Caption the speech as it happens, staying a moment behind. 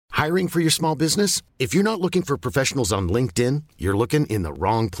Hiring for your small business? If you're not looking for professionals on LinkedIn, you're looking in the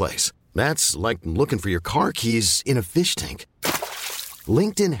wrong place. That's like looking for your car keys in a fish tank.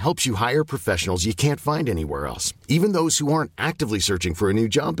 LinkedIn helps you hire professionals you can't find anywhere else, even those who aren't actively searching for a new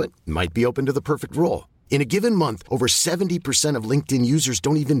job but might be open to the perfect role. In a given month, over 70% of LinkedIn users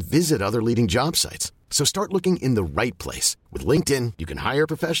don't even visit other leading job sites. So start looking in the right place. With LinkedIn, you can hire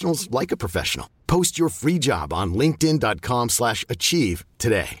professionals like a professional. Post your free job on linkedin.com/achieve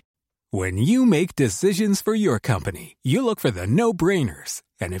today. When you make decisions for your company, you look for the no-brainers.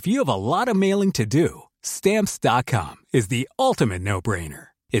 And if you have a lot of mailing to do, Stamps.com is the ultimate no-brainer.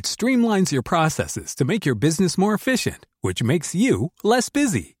 It streamlines your processes to make your business more efficient, which makes you less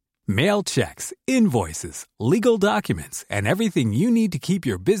busy. Mail checks, invoices, legal documents, and everything you need to keep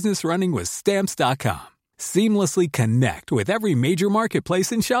your business running with Stamps.com. Seamlessly connect with every major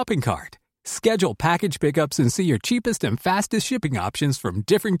marketplace and shopping cart. Schedule package pickups and see your cheapest and fastest shipping options from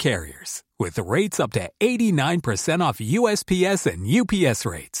different carriers, with rates up to 89% off USPS and UPS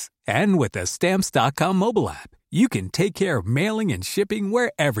rates. And with the Stamps.com mobile app, you can take care of mailing and shipping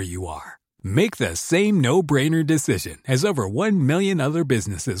wherever you are. Make the same no-brainer decision as over 1 million other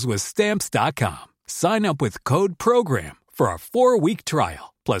businesses with Stamps.com. Sign up with code PROGRAM for a 4-week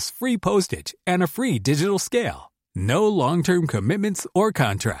trial, plus free postage and a free digital scale. No long-term commitments or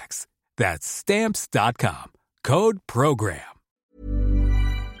contracts. That's Stamps.com. Code PROGRAM.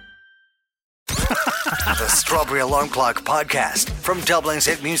 The Strawberry Alarm Clock Podcast from Dublin's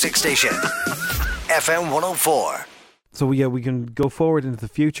hit music station, FM 104. So we can go forward into the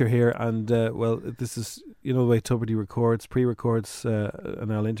future here, and this is, you know, the way Tuberty pre-records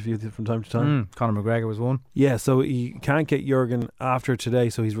an I'll interview from time to time. Conor McGregor was one. Yeah, so he can't get Jurgen after today,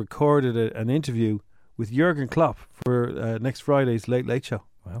 so he's recorded an interview with Jurgen Klopp for next Friday's Late Late Show.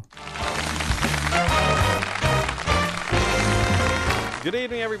 Wow. Good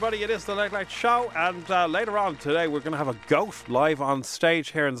evening, everybody. It is the Late Late Show, and later on today we're going to have a goat live on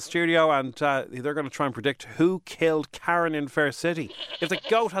stage here in the studio, and they're going to try and predict who killed Karen in Fair City. If the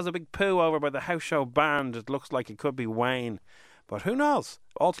goat has a big poo over by the house show band, it looks like it could be Wayne. But who knows?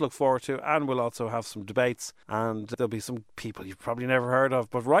 All to look forward to, and we'll also have some debates, and there'll be some people you've probably never heard of.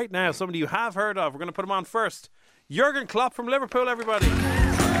 But right now, somebody you have heard of, we're going to put him on first. Jurgen Klopp from Liverpool, everybody.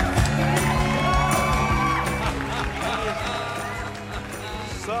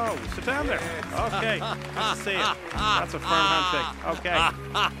 So, sit down there. Okay, good to see you. That's a firm handshake. Okay.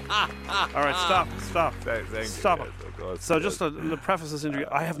 All right, stop. Stop it. So just to preface this interview,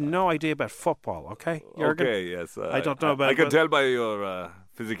 I have no idea about football, okay, Jurgen? Okay, yes. I don't know about I can tell by your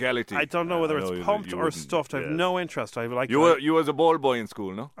physicality. I don't know whether it's pumped or stuffed. I have no interest. I like. You was a ball boy in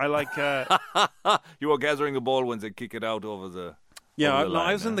school, no? I like. You were gathering the ball once they kick it out over the. Yeah,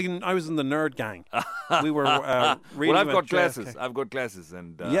 I was in the nerd gang. We were Well, reading. I've got JFK. glasses. I've got glasses,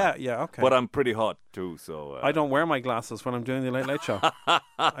 and yeah, okay. But I'm pretty hot too, so I don't wear my glasses when I'm doing the Late Late Show.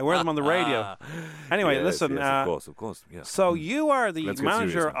 I wear them on the radio. Anyway, yes, listen. Yes, of course. Yeah. So you are the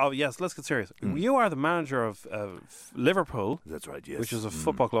manager of. Yes, let's get serious. You are the manager of Liverpool. That's right. Yes. Which is a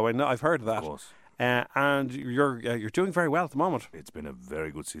football club. I know. I've heard of that. Of course. And you're doing very well at the moment. It's been a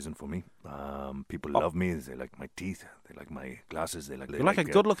very good season for me. People love me. They like my teeth. They like my glasses. You're like a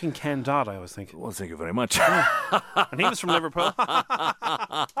good-looking Ken Dodd, I always think. Well, thank you very much. And he was from Liverpool.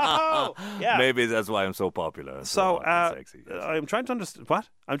 Oh, yeah. Maybe that's why I'm so popular. So sexy, yes. I'm trying to understand. What?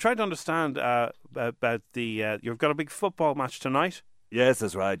 I'm trying to understand about the. You've got a big football match tonight. Yes,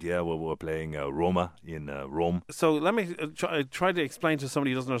 that's right. Yeah, we're playing Roma in Rome. So let me try to explain to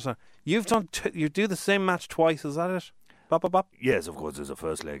somebody who doesn't understand. You've done. You do the same match twice. Is that it? Bop, bop, bop. Yes, of course. There's a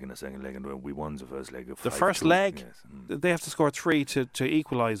first leg and a second leg, and we won the first leg. The first leg, yes. They have to score 3 to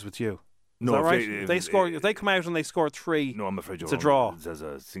equalise with you. No, is that right? If they come out and they score 3. No, I'm afraid it's a draw. There's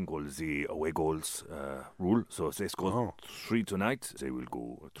a thing called the away goals rule. So if they score 3 tonight, they will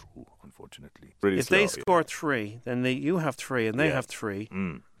go through. Unfortunately, if they score 3, then you have 3 and they have 3.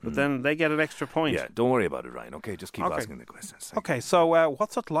 But then they get an extra point. Yeah, don't worry about it, Ryan. Okay, just keep asking the questions. Okay, so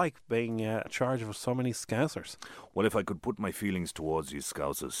what's it like being in charge of so many Scousers? Well, if I could put my feelings towards these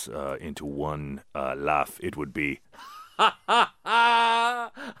Scousers into one laugh, it would be.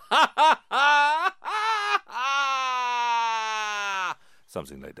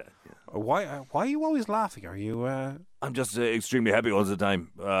 Something like that. Yeah. Why are you always laughing? Are you? I'm just extremely happy all the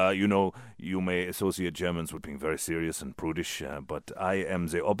time. You may associate Germans with being very serious and prudish, but I am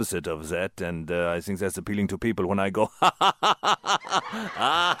the opposite of that, and I think that's appealing to people when I go.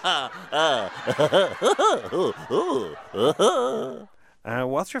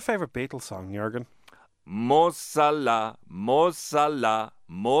 What's your favourite Beatles song, Jurgen? Mo Salah, Mo Salah,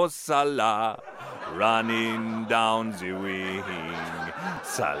 Mo Salah, running down the wing.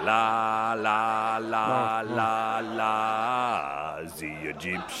 Sa la la la la la, the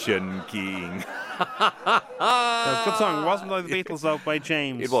Egyptian king. That was a good song. It wasn't by the Beatles, though, by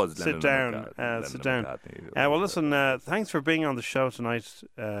James. It was. Sit down. Sit down. Well, listen, thanks for being on the show tonight,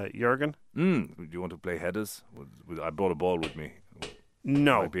 Jürgen. Do you want to play headers? I brought a ball with me.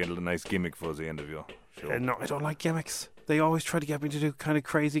 No. Might be a little nice gimmick for the end of your show. No, I don't like gimmicks. They always try to get me to do kind of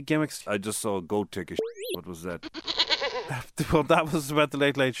crazy gimmicks. I just saw a goat take a What was that? Well, that was about the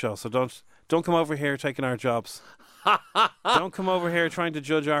Late Late Show, so don't come over here taking our jobs. Don't come over here trying to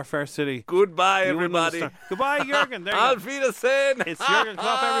judge our fair city. Goodbye, You wouldn't everybody. understand. Goodbye, Jürgen. There you Auf go. Wiedersehen. It's Jürgen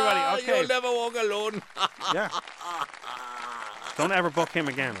Klopp, everybody. Okay. You'll never walk alone. Yeah. Don't ever book him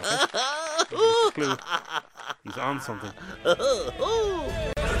again, okay? Clue. He's on something.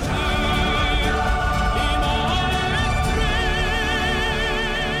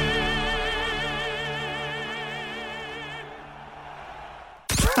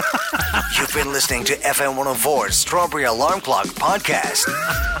 You've been listening to FM 104's Strawberry Alarm Clock podcast.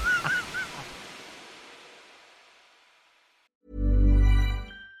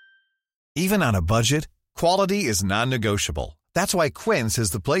 Even on a budget, quality is non-negotiable. That's why Quince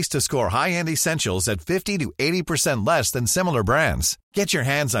is the place to score high-end essentials at 50 to 80% less than similar brands. Get your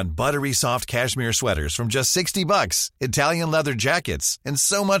hands on buttery soft cashmere sweaters from just $60, Italian leather jackets, and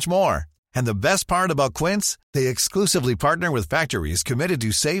so much more. And the best part about Quince, they exclusively partner with factories committed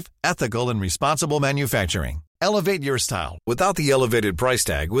to safe, ethical, and responsible manufacturing. Elevate your style without the elevated price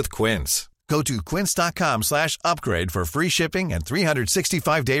tag with Quince. Go to quince.com/upgrade for free shipping and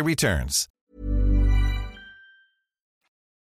 365-day returns.